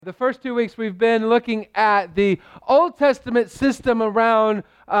The first 2 weeks we've been looking at the Old Testament system around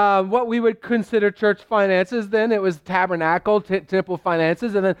what we would consider church finances. Then it was tabernacle, temple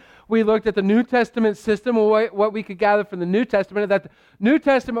finances. And then we looked at the New Testament system, what we could gather from the New Testament, that the New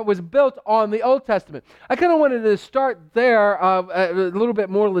Testament was built on the Old Testament. I kind of wanted to start there a little bit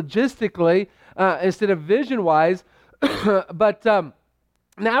more logistically instead of vision-wise. But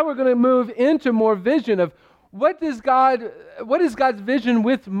now we're going to move into more vision of what is God's vision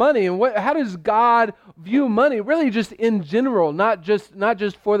with money, and how does God view money? Really, just in general, not just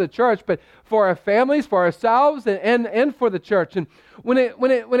for the church, but for our families, for ourselves, and for the church. And when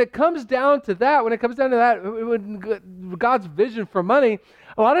it comes down to that, God's vision for money,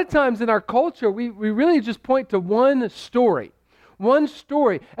 a lot of times in our culture, we really just point to one story,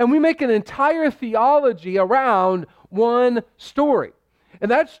 and we make an entire theology around one story, and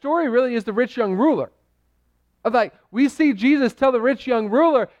that story really is the rich young ruler. Of like, we see Jesus tell the rich young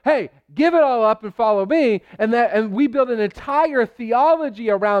ruler, hey, give it all up and follow me, and we build an entire theology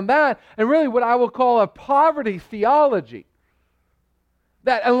around that, and really what I will call a poverty theology.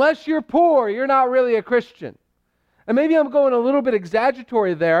 That unless you're poor, you're not really a Christian. And maybe I'm going a little bit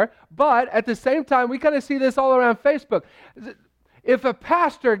exaggeratory there, but at the same time, we kind of see this all around Facebook. If a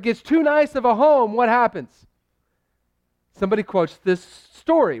pastor gets too nice of a home, what happens? Somebody quotes this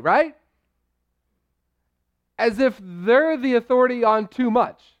story, right? As if they're the authority on too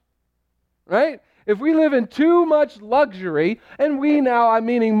much, right? If we live in too much luxury, and we now, I'm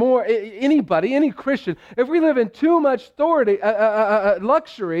meaning more, anybody, any Christian, if we live in too much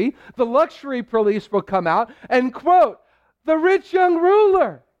luxury, the luxury police will come out and quote, the rich young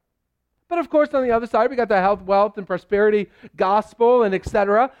ruler. But of course, on the other side, we got the health, wealth, and prosperity gospel, and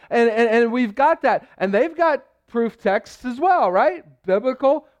etc. And we've got that. And they've got proof texts as well, right?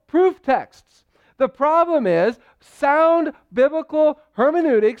 Biblical proof texts. The problem is sound biblical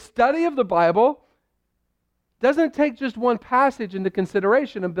hermeneutics, study of the Bible, doesn't take just one passage into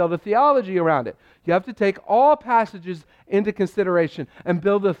consideration and build a theology around it. You have to take all passages into consideration and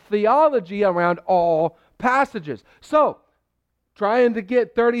build a theology around all passages. So, trying to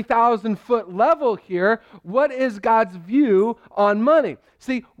get 30,000 foot level here, what is God's view on money?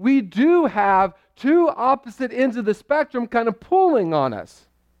 See, we do have two opposite ends of the spectrum kind of pulling on us.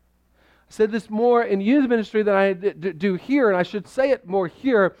 I said this more in youth ministry than I do here, and I should say it more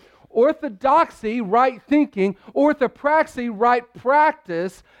here. Orthodoxy, right thinking, orthopraxy, right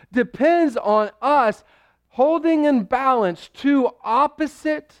practice, depends on us holding in balance two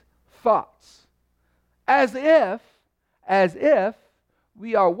opposite thoughts, as if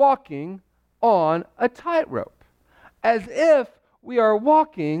we are walking on a tightrope, as if we are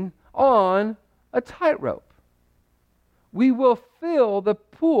walking on a tightrope. We will feel the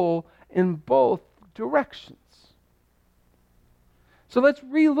pull in both directions. So let's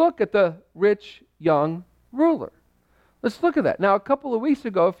relook at the rich young ruler. Let's look at that. Now, a couple of weeks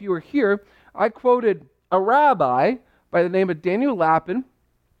ago, if you were here, I quoted a rabbi by the name of Daniel Lapin.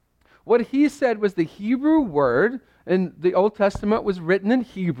 What he said was the Hebrew word, and the Old Testament was written in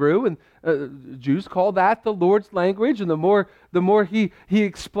Hebrew, and Jews call that the Lord's language, and the more he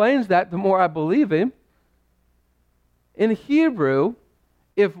explains that, the more I believe him. In Hebrew,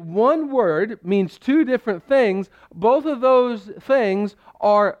 if one word means two different things, both of those things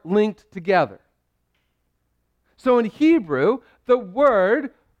are linked together. So in Hebrew, the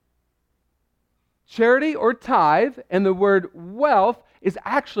word charity or tithe and the word wealth is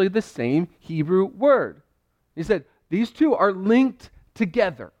actually the same Hebrew word. He said these two are linked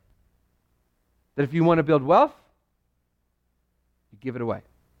together. That if you want to build wealth, you give it away.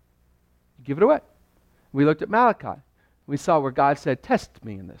 You give it away. We looked at Malachi. We saw where God said, test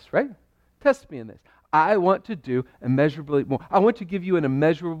me in this, right? Test me in this. I want to do immeasurably more. I want to give you an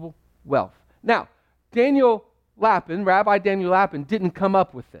immeasurable wealth. Now, Rabbi Daniel Lapin didn't come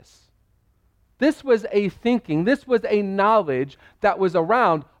up with this. This was a thinking, this was a knowledge that was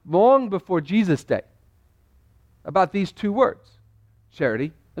around long before Jesus' day about these two words,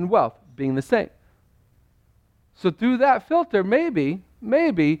 charity and wealth being the same. So through that filter, maybe,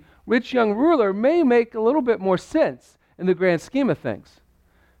 rich young ruler may make a little bit more sense in the grand scheme of things.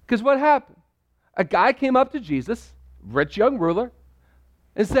 Because what happened? A guy came up to Jesus, rich young ruler,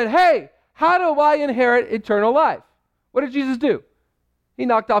 and said, hey, how do I inherit eternal life? What did Jesus do? He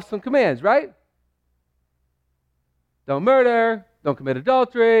knocked off some commands, right? Don't murder, don't commit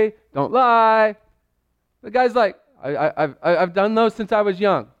adultery, don't lie. The guy's like, I've done those since I was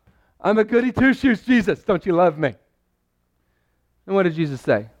young. I'm a goody two-shoes, Jesus. Don't you love me? And what did Jesus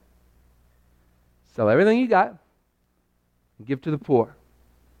say? Sell everything you got and give to the poor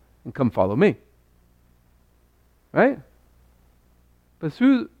and come follow me. Right? But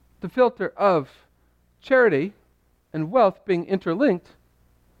through the filter of charity and wealth being interlinked,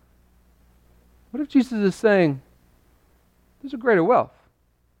 what if Jesus is saying, there's a greater wealth?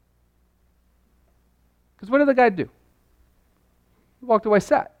 Because what did the guy do? He walked away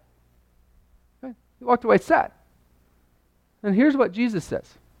sad. Right? He walked away sad. And here's what Jesus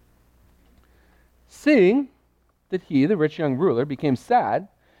says. Seeing that he, the rich young ruler, became sad,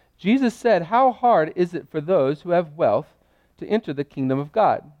 Jesus said, how hard is it for those who have wealth to enter the kingdom of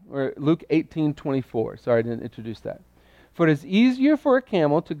God? Or Luke 18:24. Sorry, I didn't introduce that. For it is easier for a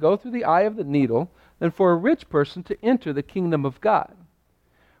camel to go through the eye of the needle than for a rich person to enter the kingdom of God.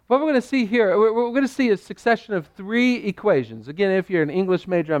 What we're going to see here, we're going to see a succession of three equations. Again, if you're an English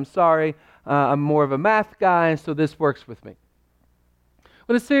major, I'm sorry. I'm more of a math guy, so this works with me.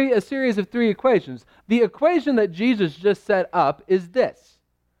 We're going to see a series of three equations. The equation that Jesus just set up is this.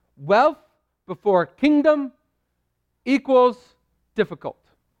 Wealth before kingdom equals difficult.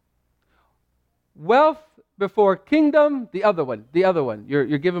 Wealth before kingdom, the other one.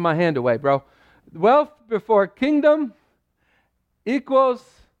 You're giving my hand away, bro. Wealth before kingdom equals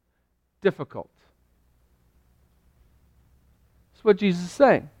difficult. That's what Jesus is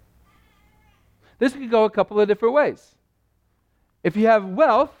saying. This could go a couple of different ways. If you have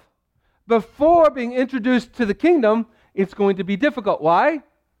wealth before being introduced to the kingdom, it's going to be difficult. Why?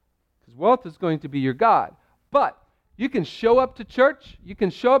 Because wealth is going to be your God. But you can show up to church. You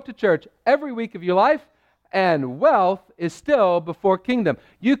can show up to church every week of your life, and wealth is still before kingdom.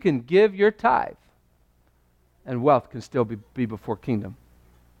 You can give your tithe, and wealth can still be before kingdom.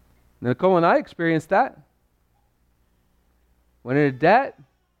 Nicole and I experienced that. Went into debt,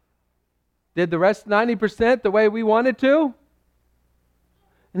 did the rest 90% the way we wanted to,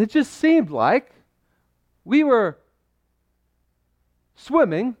 and it just seemed like we were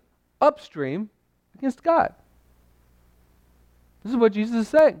swimming upstream against God. This is what Jesus is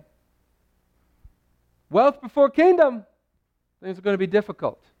saying. Wealth before kingdom, things are going to be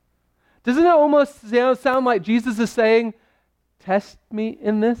difficult. Doesn't it almost sound like Jesus is saying, test me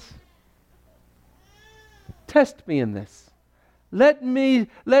in this? Test me in this. Let's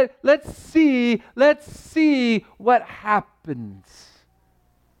see what happens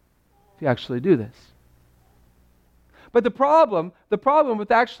if you actually do this. But the problem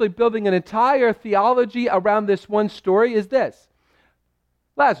with actually building an entire theology around this one story is this.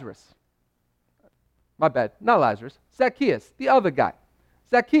 Lazarus. My bad, not Lazarus. Zacchaeus, the other guy.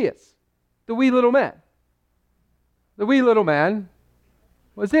 Zacchaeus, the wee little man. The wee little man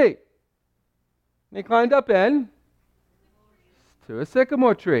was he. And he climbed up to a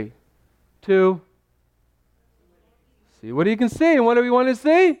sycamore tree to see what he can see. And what do we want to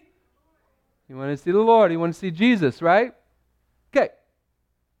see? You want to see the Lord. You want to see Jesus, right? Okay.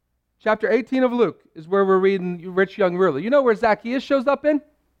 Chapter 18 of Luke is where we're reading rich young ruler. You know where Zacchaeus shows up in?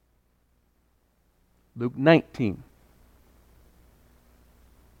 Luke 19.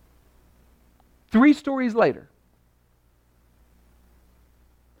 3 stories later.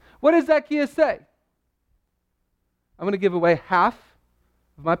 What does Zacchaeus say? I'm going to give away half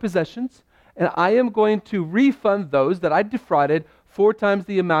of my possessions, and I am going to refund those that I defrauded 4 times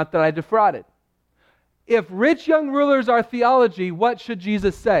the amount that I defrauded. If rich young rulers are theology, what should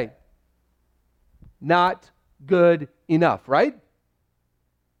Jesus say? Not good enough, right?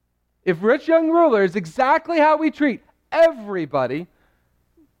 If rich young ruler is exactly how we treat everybody,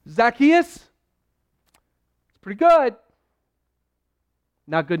 Zacchaeus, it's pretty good.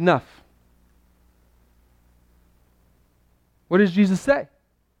 Not good enough. What does Jesus say?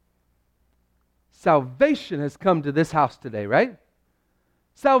 Salvation has come to this house today, right?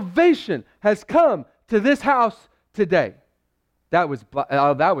 Salvation has come to this house today. That was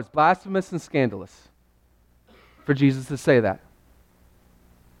blasphemous and scandalous for Jesus to say that.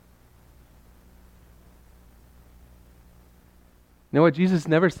 You know what Jesus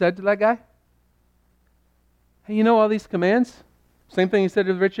never said to that guy? Hey, you know all these commands? Same thing he said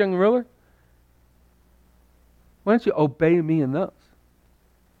to the rich young ruler. Why don't you obey me in those?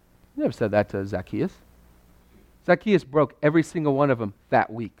 He never said that to Zacchaeus. Zacchaeus broke every single one of them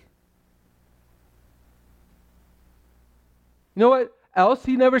that week. You know what else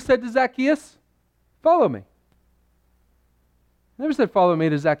he never said to Zacchaeus? Follow me. He never said follow me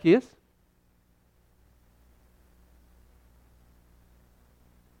to Zacchaeus.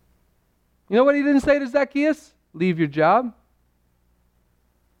 You know what he didn't say to Zacchaeus? Leave your job.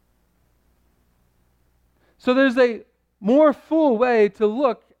 So there's a more full way to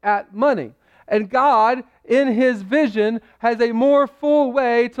look at money. And God, in His vision, has a more full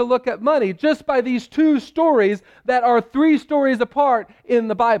way to look at money just by these 2 stories that are 3 stories apart in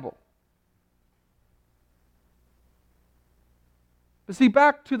the Bible. But see,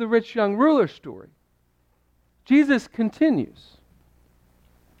 back to the rich young ruler story. Jesus continues.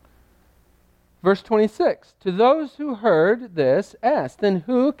 Verse 26, to those who heard this asked, then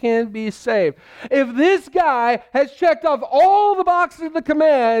who can be saved? If this guy has checked off all the boxes of the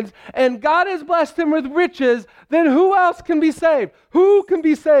commands and God has blessed him with riches, then who else can be saved? Who can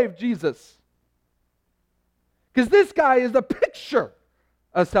be saved? Jesus. Because this guy is the picture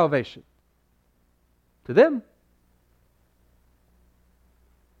of salvation to them.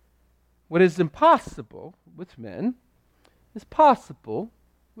 What is impossible with men is possible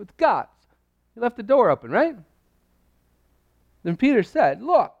with God. He left the door open, right? Then Peter said,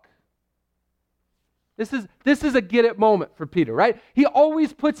 look, this is a get it moment for Peter, right? He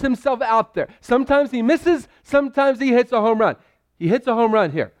always puts himself out there. Sometimes he misses, sometimes he hits a home run. He hits a home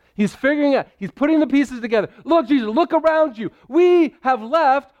run here. He's figuring out, he's putting the pieces together. Look, Jesus, look around you. We have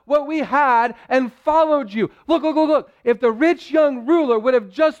left what we had and followed you. Look, look, look, look. If the rich young ruler would have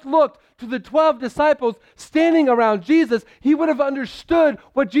just looked to the 12 disciples standing around Jesus, he would have understood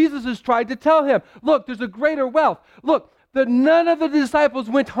what Jesus has tried to tell him. Look, there's a greater wealth. Look, none of the disciples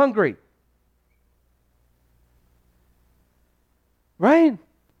went hungry. Right?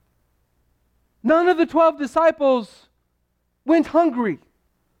 None of the 12 disciples went hungry.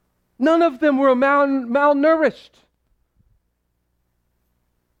 None of them were malnourished.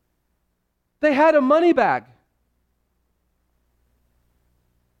 They had a money bag.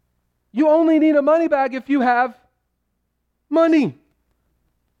 You only need a money bag if you have money.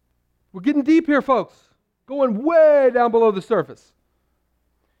 We're getting deep here, folks. Going way down below the surface.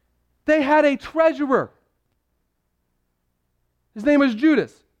 They had a treasurer. His name was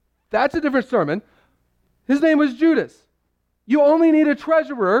Judas. That's a different sermon. His name was Judas. You only need a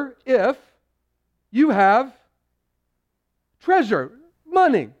treasurer if you have treasure,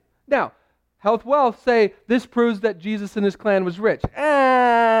 money. Now, health, wealth say this proves that Jesus and his clan was rich.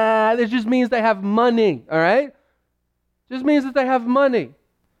 This just means they have money, all right? Just means that they have money.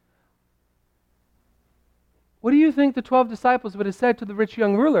 What do you think the 12 disciples would have said to the rich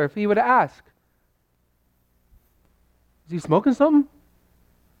young ruler if he would have asked? Is he smoking something?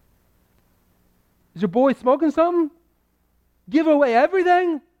 Is your boy smoking something? Give away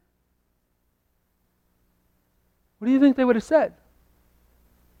everything? What do you think they would have said?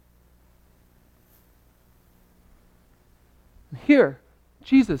 Here,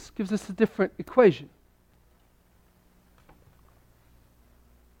 Jesus gives us a different equation.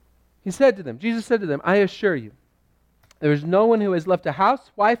 Jesus said to them, I assure you, there is no one who has left a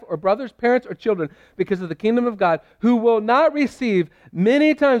house, wife, or brothers, parents, or children because of the kingdom of God who will not receive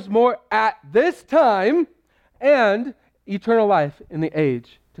many times more at this time and eternal life in the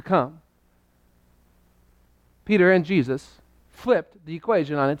age to come. Peter and Jesus flipped the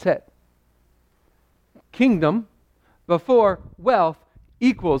equation on its head. Kingdom before wealth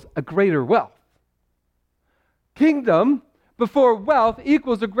equals a greater wealth. Kingdom before wealth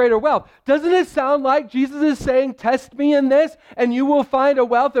equals a greater wealth. Doesn't it sound like Jesus is saying, test me in this and you will find a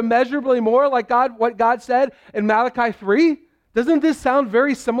wealth immeasurably more like what God said in Malachi 3? Doesn't this sound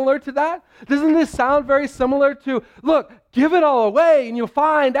very similar to that? Doesn't this sound very similar to, look, give it all away and you'll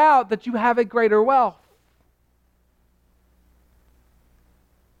find out that you have a greater wealth?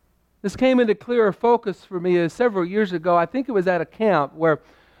 This came into clearer focus for me several years ago. I think it was at a camp where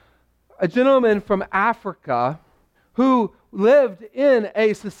a gentleman from Africa who lived in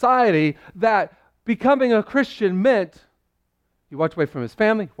a society that becoming a Christian meant he walked away from his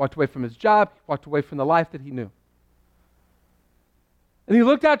family, walked away from his job, walked away from the life that he knew. And he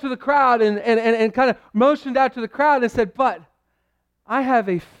looked out to the crowd and kind of motioned out to the crowd and said, but I have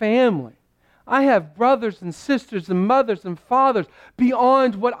a family. I have brothers and sisters and mothers and fathers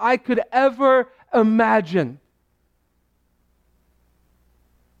beyond what I could ever imagine.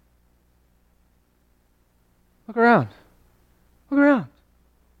 Look around. Look around.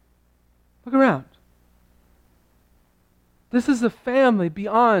 Look around. This is a family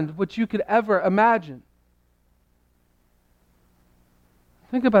beyond what you could ever imagine.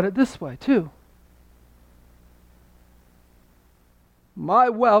 Think about it this way, too. My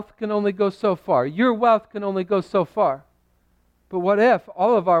wealth can only go so far. Your wealth can only go so far. But what if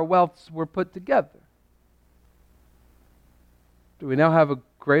all of our wealths were put together? Do we now have a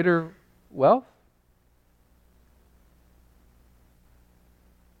greater wealth?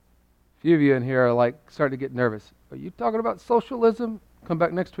 A few of you in here are starting to get nervous. Are you talking about socialism? Come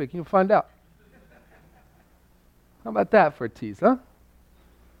back next week and you'll find out. How about that for a tease, huh?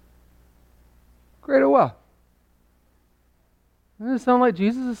 Greater wealth. Doesn't it sound like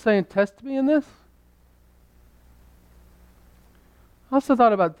Jesus is saying, test me in this? I also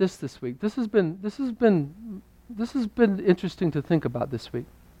thought about this week. This has been this has been interesting to think about this week.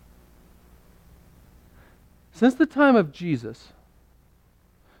 Since the time of Jesus,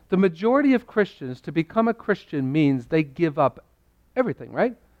 the majority of Christians, to become a Christian means they give up everything,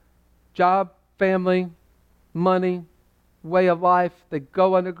 right? Job, family, money, way of life. They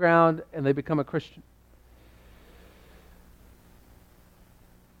go underground and they become a Christian.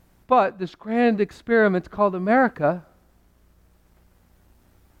 But this grand experiment called America,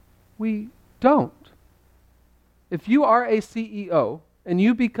 we don't. If you are a CEO and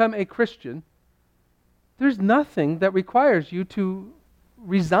you become a Christian, there's nothing that requires you to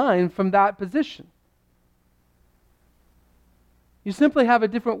resign from that position. You simply have a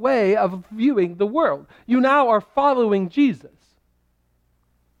different way of viewing the world. You now are following Jesus.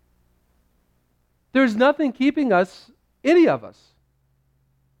 There's nothing keeping us, any of us,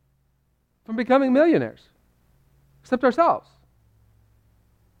 from becoming millionaires, except ourselves.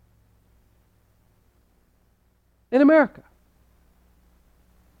 In America.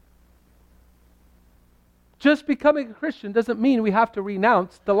 Just becoming a Christian doesn't mean we have to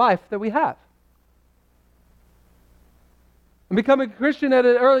renounce the life that we have. And becoming a Christian at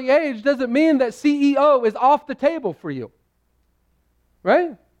an early age doesn't mean that CEO is off the table for you.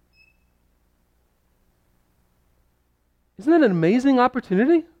 Right? Isn't that an amazing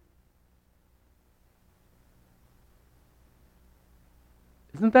opportunity?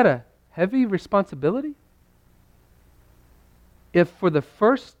 Isn't that a heavy responsibility? If for the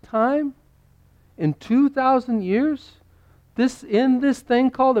first time in 2,000 years, in this thing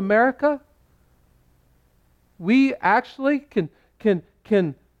called America, we actually can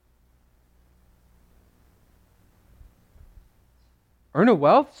earn a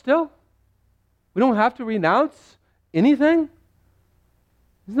wealth still? We don't have to renounce anything?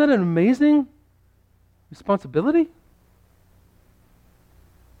 Isn't that an amazing responsibility?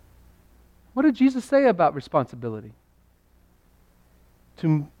 What did Jesus say about responsibility?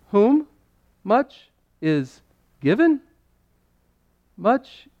 To whom much is given,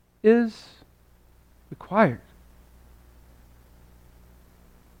 much is required.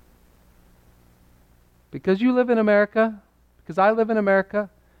 Because you live in America, because I live in America,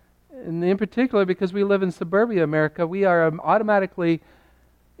 and in particular because we live in suburbia America, we are automatically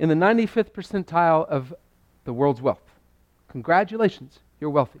in the 95th percentile of the world's wealth. Congratulations, you're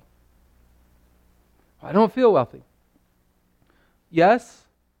wealthy. I don't feel wealthy. Yes,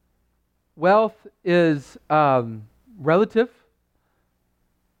 wealth is relative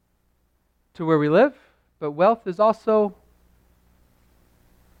to where we live, but wealth is also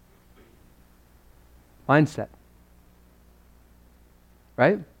mindset.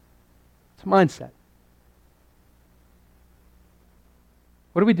 Right? It's a mindset.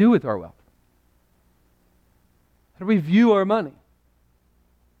 What do we do with our wealth? How do we view our money?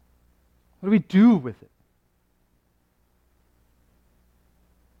 What do we do with it?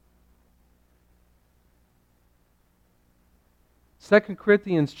 2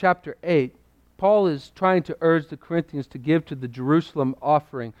 Corinthians chapter 8, Paul is trying to urge the Corinthians to give to the Jerusalem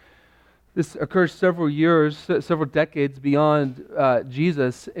offering. This occurs several years, several decades beyond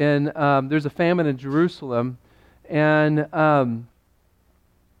Jesus, and there's a famine in Jerusalem, and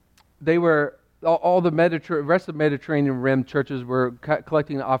they were, all the rest of the Mediterranean Rim churches were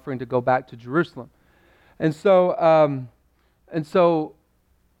collecting an offering to go back to Jerusalem. And so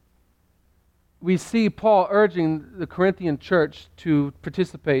we see Paul urging the Corinthian church to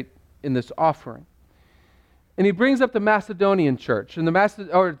participate in this offering. And he brings up the Macedonian church and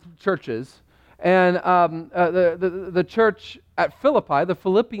the churches. And the church at Philippi, the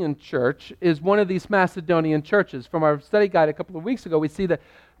Philippian church, is one of these Macedonian churches. From our study guide a couple of weeks ago, we see that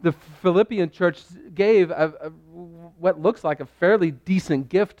the Philippian church gave what looks like a fairly decent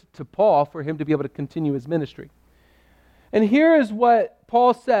gift to Paul for him to be able to continue his ministry. And here is what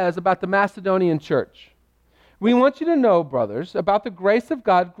Paul says about the Macedonian church. We want you to know, brothers, about the grace of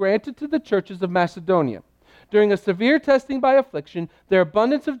God granted to the churches of Macedonia. During a severe testing by affliction, their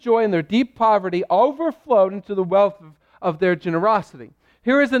abundance of joy and their deep poverty overflowed into the wealth of their generosity.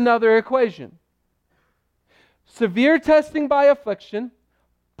 Here is another equation. Severe testing by affliction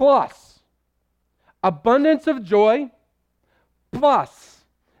plus abundance of joy plus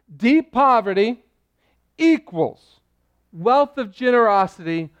deep poverty equals wealth of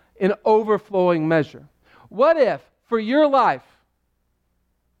generosity in overflowing measure. What if, for your life,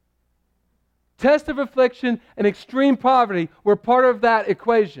 test of affliction and extreme poverty were part of that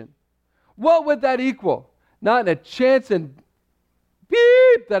equation? What would that equal? Not a chance in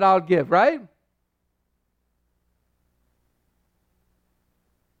beep that I'll give, right?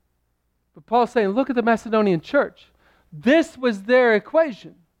 But Paul's saying, look at the Macedonian church. This was their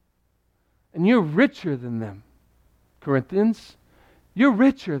equation. And you're richer than them. Corinthians. You're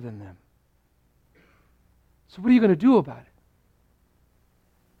richer than them. So what are you going to do about it?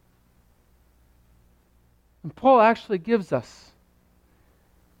 And Paul actually gives us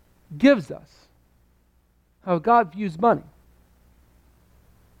how God views money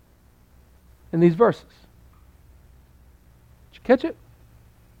in these verses. Did you catch it?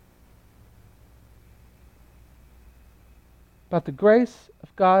 About the grace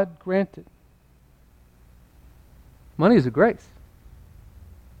of God granted. Money is a grace.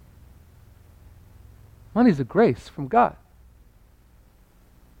 Money is a grace from God.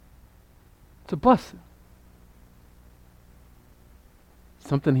 It's a blessing.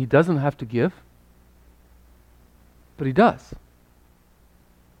 Something He doesn't have to give, but He does.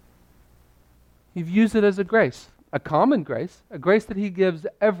 He views it as a grace, a common grace, a grace that He gives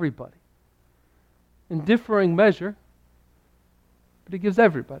everybody in differing measure, but He gives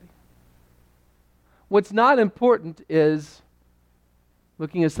everybody. What's not important is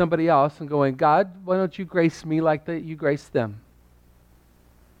looking at somebody else and going, God, why don't you grace me like that you grace them?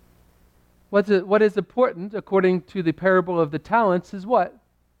 What is important, according to the parable of the talents, is what?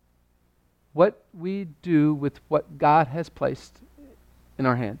 What we do with what God has placed in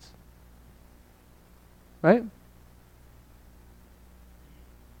our hands. Right?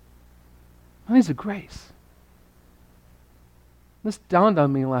 Money's a grace. This dawned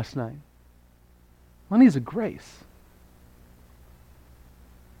on me last night. Money is a grace.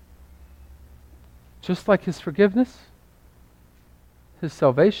 Just like His forgiveness, His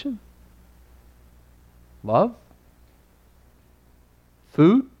salvation, love,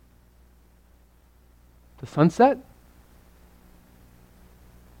 food, the sunset,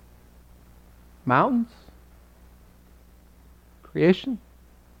 mountains, creation.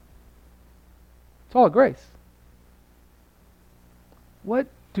 It's all grace. What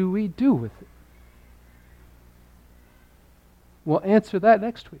do we do with it? We'll answer that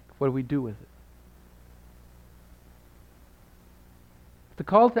next week. What do we do with it? The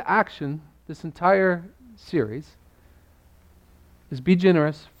call to action, this entire series, is be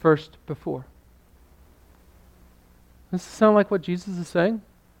generous first before. Does this sound like what Jesus is saying?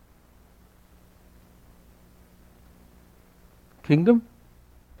 Kingdom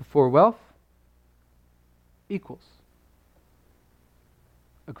before wealth equals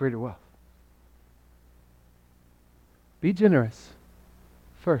a greater wealth. Be generous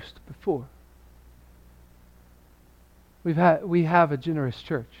first before. We have a generous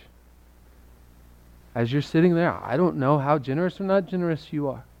church. As you're sitting there, I don't know how generous or not generous you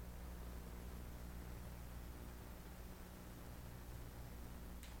are.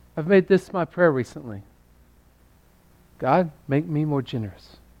 I've made this my prayer recently. God, make me more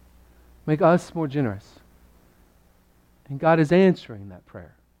generous. Make us more generous. And God is answering that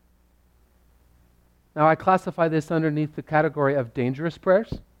prayer. Now, I classify this underneath the category of dangerous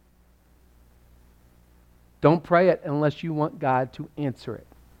prayers. Don't pray it unless you want God to answer it.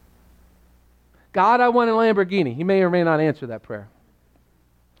 God, I want a Lamborghini. He may or may not answer that prayer.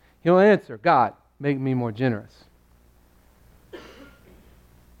 He'll answer, God, make me more generous.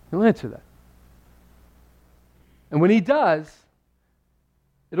 He'll answer that. And when He does,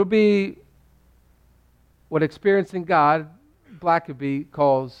 it'll be what experiencing God, Blackaby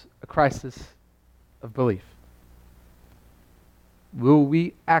calls a crisis of belief. Will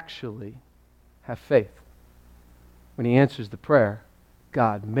we actually have faith when He answers the prayer,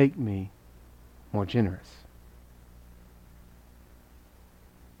 God, make me more generous?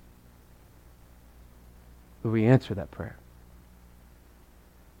 Will we answer that prayer?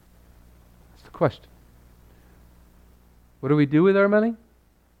 That's the question. What do we do with our money?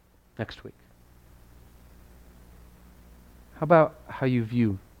 Next week. How about how you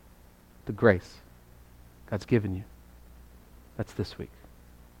view the grace God's given you? That's this week.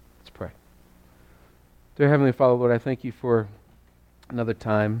 Let's pray. Dear Heavenly Father, Lord, I thank You for another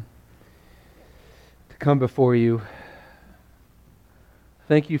time to come before You.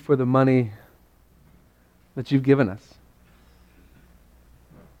 Thank You for the money that You've given us.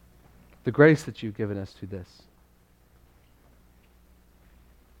 The grace that You've given us through this.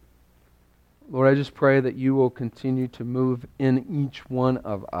 Lord, I just pray that You will continue to move in each one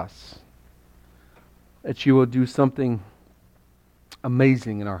of us. That You will do something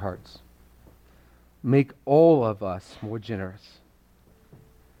amazing in our hearts. Make all of us more generous.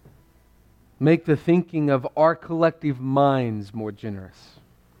 Make the thinking of our collective minds more generous.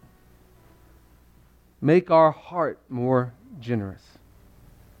 Make our heart more generous.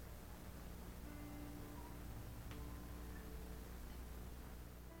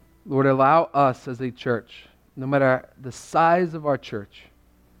 Lord, allow us as a church, no matter the size of our church,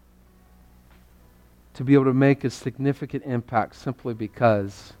 to be able to make a significant impact simply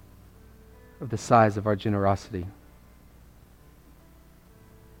because of the size of our generosity,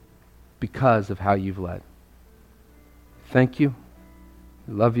 because of how you've led. Thank you.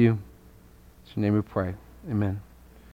 We love you. In your name we pray. Amen.